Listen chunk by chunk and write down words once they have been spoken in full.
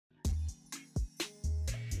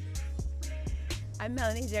I'm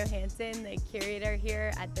Melanie Johanson, the curator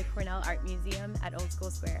here at the Cornell Art Museum at Old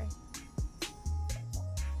School Square.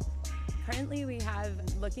 Currently we have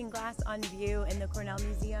Looking Glass on view in the Cornell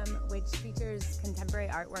Museum, which features contemporary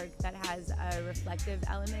artwork that has a reflective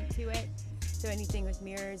element to it. So anything with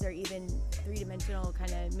mirrors or even three-dimensional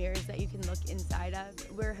kind of mirrors that you can look inside of.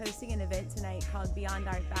 We're hosting an event tonight called Beyond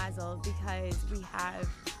Art Basel because we have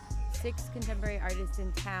 6 contemporary artists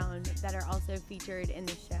in town that are also featured in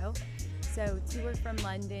the show. So 2 are from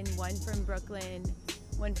London, 1 from Brooklyn,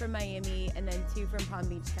 1 from Miami, and then 2 from Palm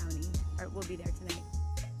Beach County will be there tonight.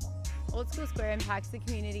 Old School Square impacts the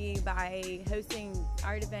community by hosting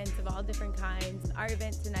art events of all different kinds. Our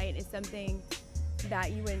event tonight is something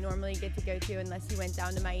that you wouldn't normally get to go to unless you went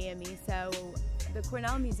down to Miami. So the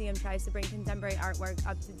Cornell Museum tries to bring contemporary artwork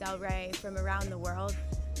up to Delray from around the world,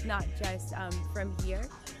 not just from here.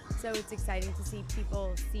 So it's exciting to see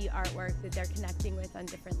people see artwork that they're connecting with on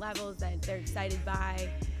different levels, that they're excited by,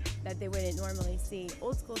 that they wouldn't normally see.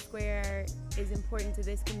 Old School Square is important to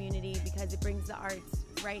this community because it brings the arts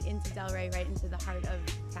right into Delray, right into the heart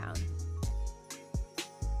of town.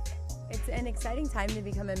 It's an exciting time to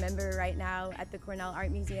become a member right now at the Cornell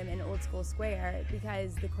Art Museum in Old School Square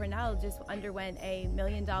because the Cornell just underwent a $1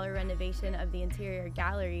 million renovation of the interior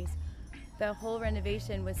galleries. The whole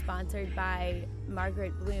renovation was sponsored by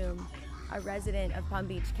Margaret Bloom, a resident of Palm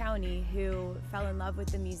Beach County who fell in love with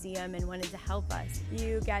the museum and wanted to help us.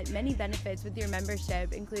 You get many benefits with your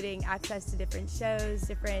membership, including access to different shows,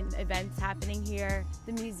 different events happening here.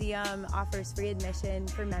 The museum offers free admission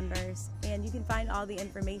for members, and you can find all the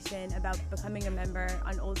information about becoming a member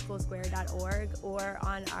on oldschoolsquare.org or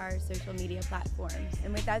on our social media platforms.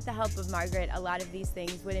 And without the help of Margaret, a lot of these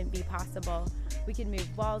things wouldn't be possible. We can move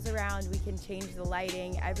walls around, we can change the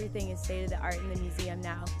lighting, everything is state-of-the-art in the museum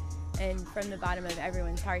now. And from the bottom of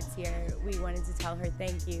everyone's hearts here, we wanted to tell her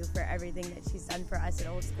thank you for everything that she's done for us at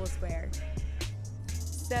Old School Square.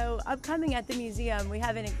 So upcoming at the museum, we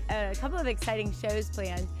have a couple of exciting shows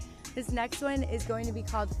planned. This next one is going to be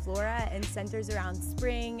called Flora and centers around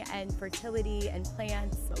spring and fertility and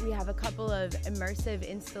plants. We have a couple of immersive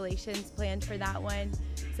installations planned for that one.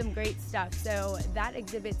 Some great stuff. So that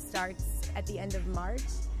exhibit starts at the end of March.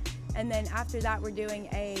 And then after that, we're doing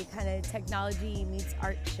a kind of technology meets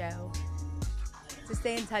art show. To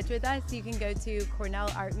stay in touch with us, you can go to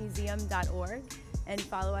cornellartmuseum.org and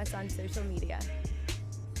follow us on social media.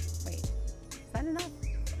 Wait, is that enough?